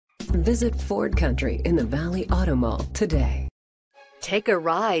Visit Ford Country in the Valley Auto Mall today. Take a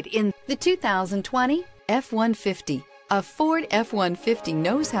ride in the 2020 F-150. A Ford F-150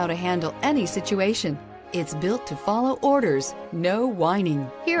 knows how to handle any situation. It's built to follow orders, no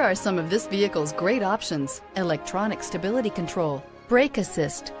whining. Here are some of this vehicle's great options: electronic stability control, brake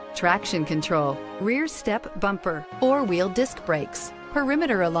assist, traction control, rear step bumper, four-wheel disc brakes,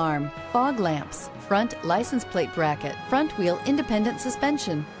 perimeter alarm, fog lamps, front license plate bracket, front wheel independent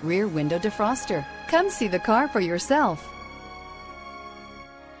suspension, rear window defroster. Come see the car for yourself.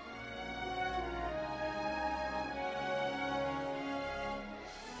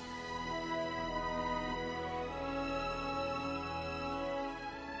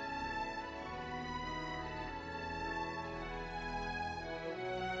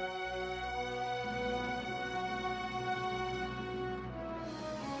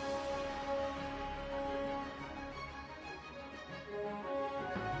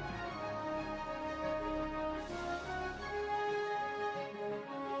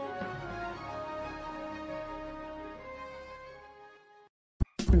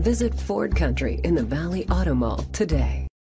 Visit Ford Country in the Valley Auto Mall today.